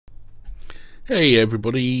Hey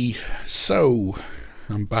everybody, so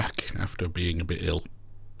I'm back after being a bit ill.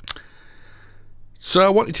 So I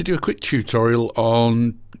wanted to do a quick tutorial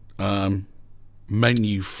on MenuFlow.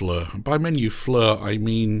 And by MenuFlow I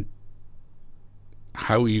mean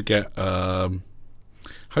how you get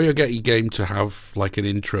your game to have like an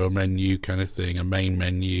intro menu kind of thing, a main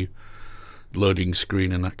menu, loading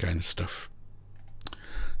screen and that kind of stuff.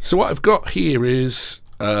 So what I've got here is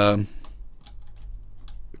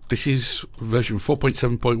this is version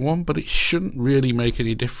 4.7.1, but it shouldn't really make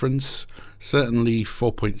any difference. Certainly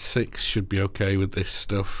 4.6 should be okay with this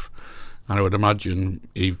stuff, and I would imagine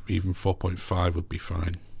even 4.5 would be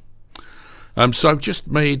fine. So I've just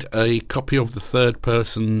made a copy of the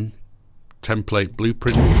third-person template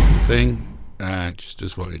blueprint thing, and just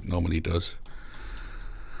does what it normally does.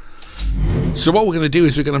 So what we're going to do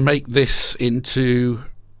is we're going to make this into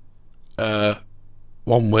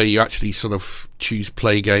one where you actually sort of choose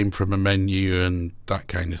play game from a menu and that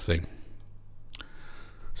kind of thing.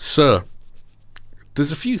 So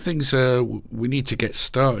there's a few things we need to get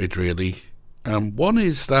started really. One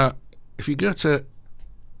is that if you go to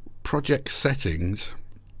project settings,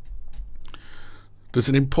 there's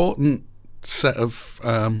an important set of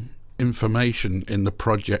information in the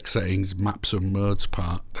project settings maps and modes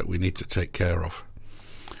part that we need to take care of.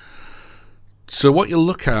 So what you'll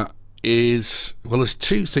look at is, well, there's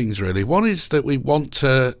two things really. One is that we want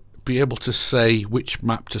to be able to say which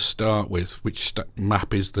map to start with, which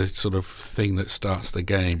map is the sort of thing that starts the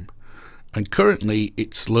game, and currently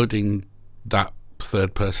it's loading that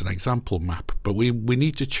third person example map, but we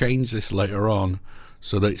need to change this later on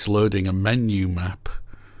so that it's loading a menu map,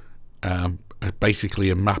 basically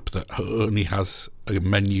a map that only has a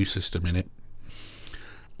menu system in it.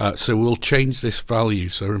 So we'll change this value,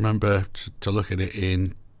 so remember to look at it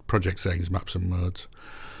in project settings, maps and modes.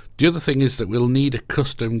 The other thing is that we'll need a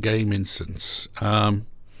custom game instance.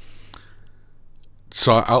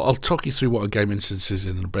 So I'll talk you through what a game instance is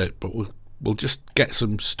in a bit, but we'll just get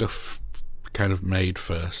some stuff kind of made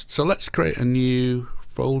first. So let's create a new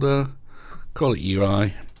folder, call it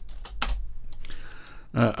UI,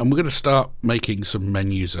 and we're going to start making some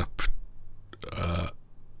menus up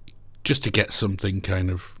just to get something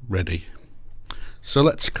kind of ready. So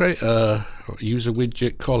let's create a user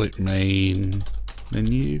widget, call it main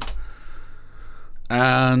menu,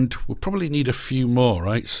 and we'll probably need a few more,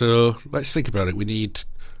 right? So let's think about it. We need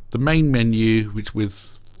the main menu, which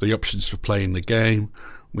with the options for playing the game.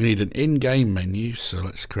 We need an in-game menu, so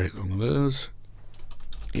let's create one of those.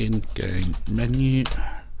 In-game menu.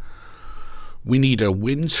 We need a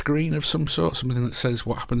win screen of some sort, something that says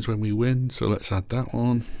what happens when we win, so let's add that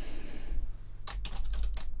one.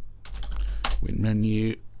 Win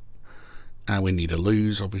menu, and we need a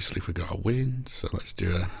lose obviously if we got a win, so let's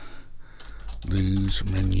do a lose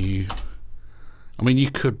menu. I mean,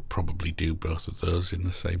 you could probably do both of those in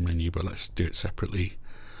the same menu, but let's do it separately.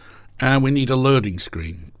 And we need a loading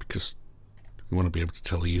screen because we want to be able to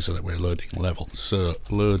tell the user that we're loading a level, so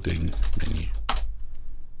loading menu.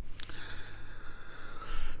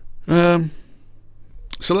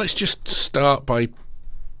 So let's just start by,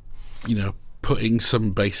 you know, putting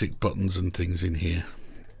some basic buttons and things in here.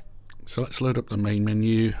 So let's load up the main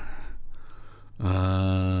menu.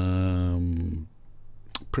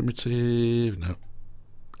 Primitive, no,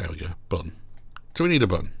 there we go, button. So we need a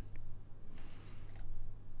button.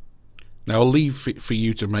 Now I'll leave it for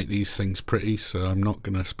you to make these things pretty, so I'm not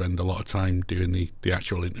going to spend a lot of time doing the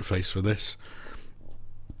actual interface for this.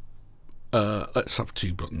 Let's have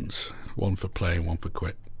two buttons, one for play and one for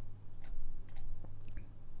quit.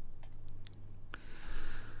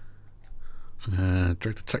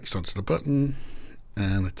 Drag the text onto the button,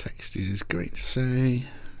 and the text is going to say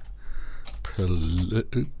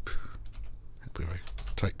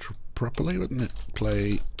typed properly, wouldn't it?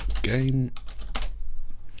 Play game,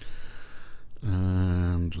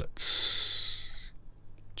 and let's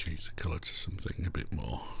change the colour to something a bit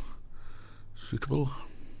more suitable,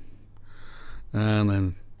 and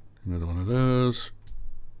then another one of those,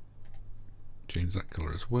 change that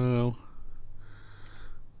colour as well.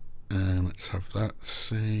 And let's have that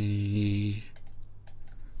say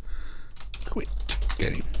quit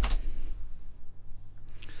game.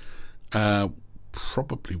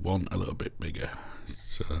 Probably want a little bit bigger,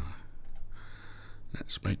 so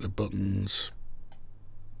let's make the buttons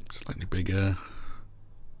slightly bigger.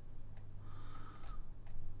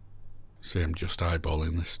 See, I'm just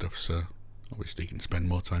eyeballing this stuff, so obviously you can spend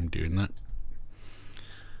more time doing that.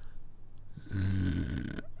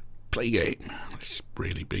 Play game. It's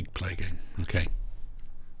really big play game. Okay.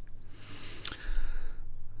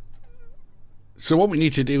 So what we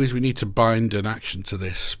need to do is we need to bind an action to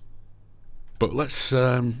this But let's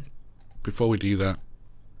before we do that,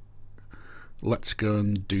 let's go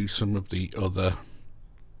and do some of the other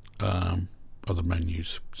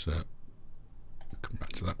menus. So come back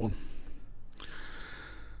to that one.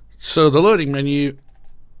 So the loading menu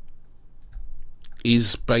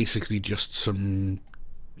is basically just some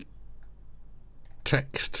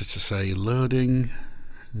text to say loading,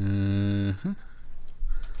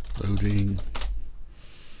 loading.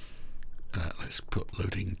 Let's put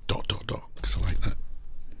loading ... because I like that.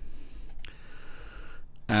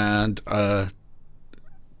 And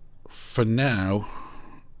for now,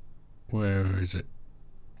 where is it?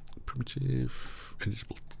 Primitive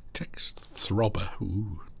editable text throbber.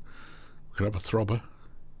 Ooh, we could have a throbber.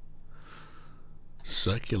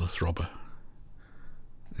 Circular throbber.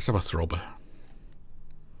 Let's have a throbber.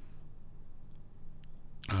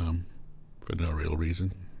 For no real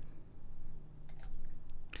reason.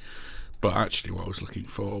 But actually what I was looking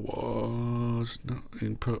for was not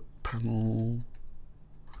input panel.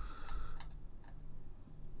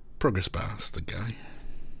 Progress bar's the guy.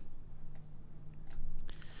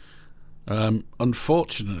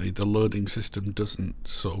 Unfortunately the loading system doesn't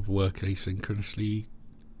sort of work asynchronously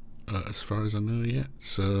as far as I know yet,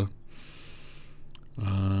 so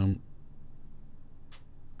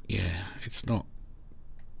yeah, it's not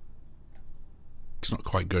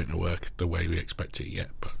quite going to work the way we expect it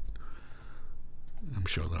yet, but I'm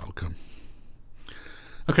sure that'll come.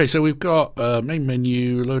 Okay, so we've got main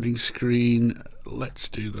menu, loading screen. Let's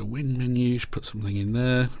do the win menu, put something in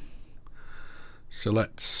there. So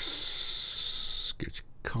let's go to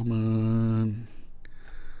common,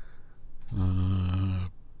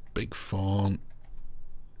 big font.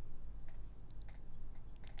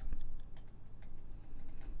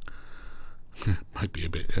 Might be a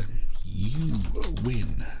bit you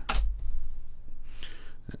win.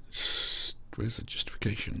 Where's the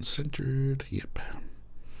justification? Centered. Yep.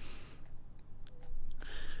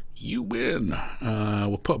 You win.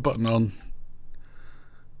 We'll put a button on.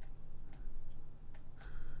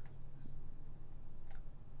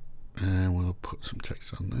 And we'll put some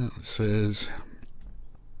text on there that says,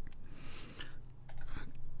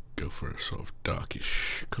 go for a sort of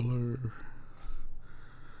darkish color.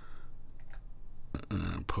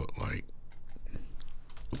 Put like,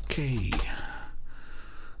 okay,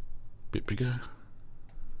 bit bigger.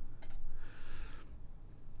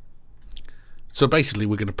 So basically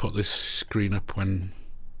we're going to put this screen up when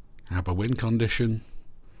I have a win condition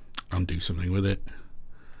and do something with it,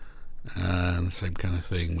 and the same kind of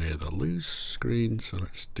thing with a lose screen. So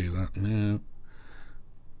let's do that now.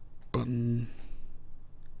 Button.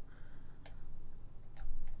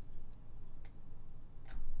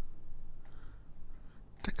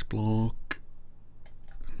 Text block.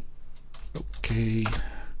 Okay.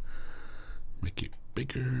 Make it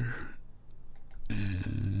bigger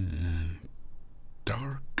and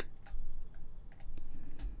dark.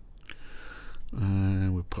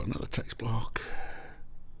 And we'll put another text block.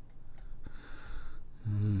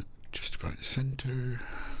 Justify center.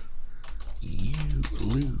 You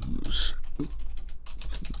lose. Ooh,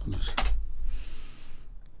 lose.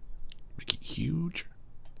 Make it huge.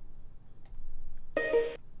 I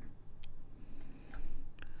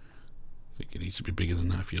think it needs to be bigger than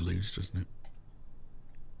that if you lose, doesn't it?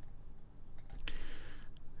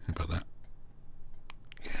 How about that?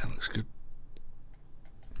 Yeah, looks good.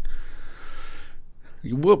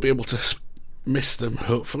 You will be able to miss them,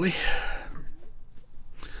 hopefully.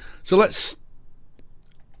 So let's,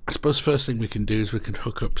 I suppose first thing we can do is we can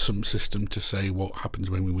hook up some system to say what happens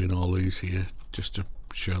when we win or lose here, just to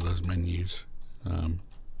show those menus.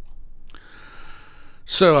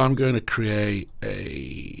 So I'm going to create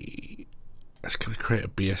a, let's kind of create a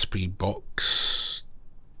BSP box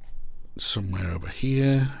somewhere over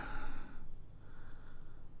here.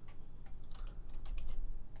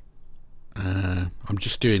 I'm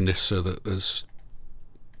just doing this so that there's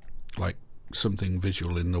like something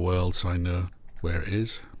visual in the world so I know where it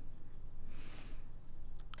is.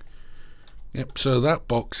 Yep, so that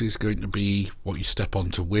box is going to be what you step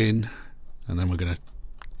on to win, and then we're going to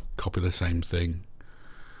copy the same thing.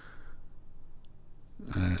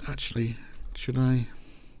 Actually, should I?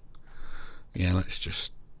 Yeah, let's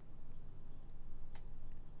just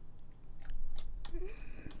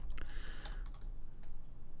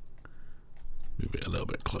move it a little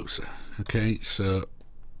bit closer. Okay, so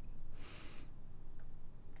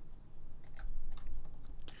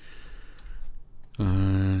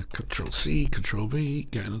Control C, Control V,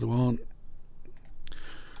 get another one.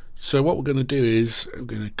 So what we're going to do is we're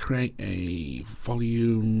going to create a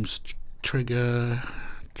volumes trigger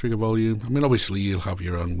volume. I mean, obviously you'll have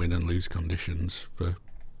your own win and lose conditions for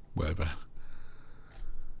whatever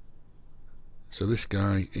So this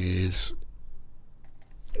guy is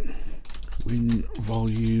win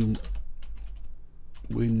volume,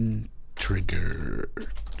 win trigger,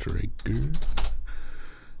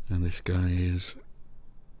 and this guy is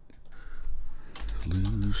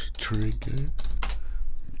lose trigger.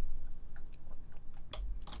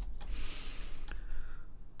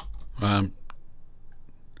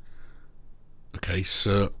 Okay,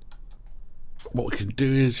 so what we can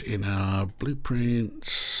do is in our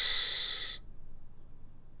blueprints,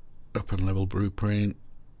 up and level blueprint,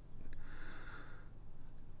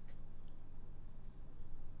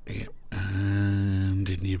 yep, and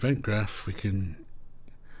in the event graph we can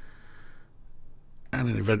add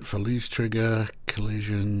an event for lose trigger,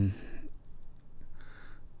 collision.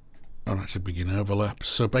 Oh, that's a begin overlap.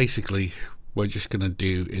 So basically we're just going to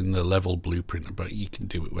do in the level blueprint, but you can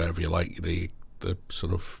do it wherever you like, the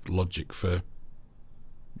sort of logic for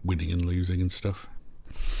winning and losing and stuff.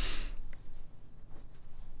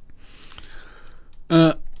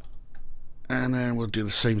 And then we'll do the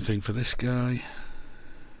same thing for this guy.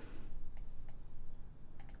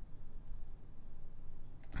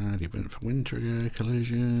 Add event for win trigger,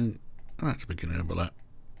 collision. Oh, that's a begin overlap.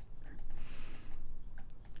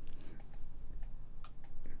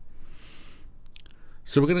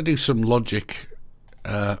 So we're going to do some logic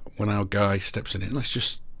when our guy steps in it. Let's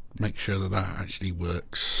just make sure that that actually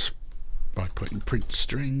works by putting print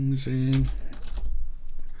strings in.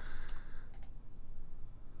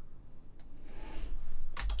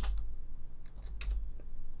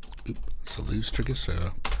 Oop, that's a lose trigger,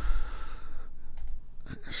 so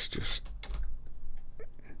let's just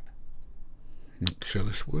make sure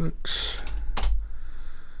this works.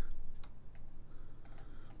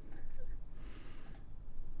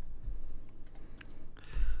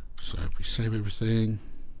 So if we save everything,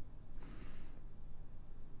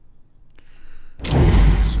 so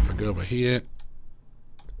if I go over here,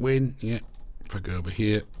 win, yeah. If I go over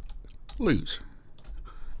here, lose.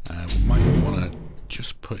 We might want to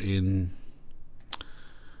just put in,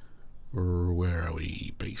 where are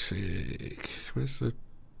we? Basic. Where's the?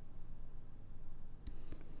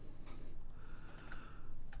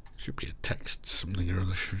 Should be a text something or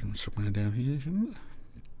other somewhere down here, shouldn't it?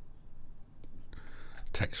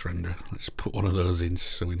 Text render. Let's put one of those in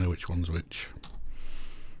so we know which one's which.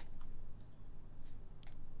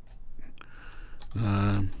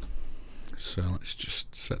 So let's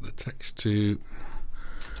just set the text to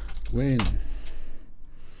win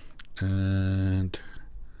and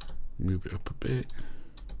move it up a bit.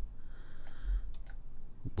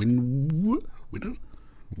 Win.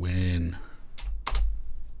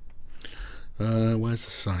 Where's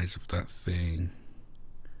the size of that thing?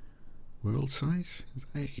 World size? Is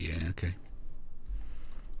that it? Yeah, okay.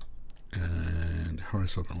 And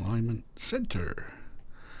horizontal alignment, center.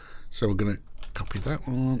 So we're going to copy that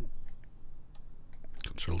one.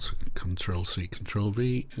 Control C, Control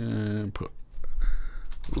V, and put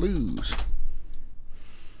lose.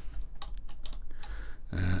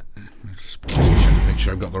 Just check, make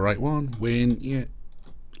sure I've got the right one. Win, yeah.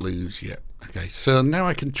 Lose, yeah. Okay, so now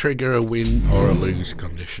I can trigger a win or a lose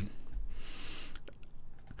condition.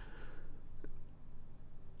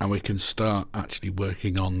 And we can start actually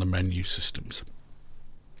working on the menu systems.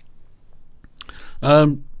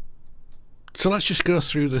 So let's just go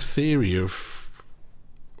through the theory of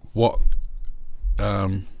what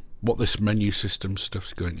this menu system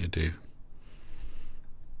stuff's going to do.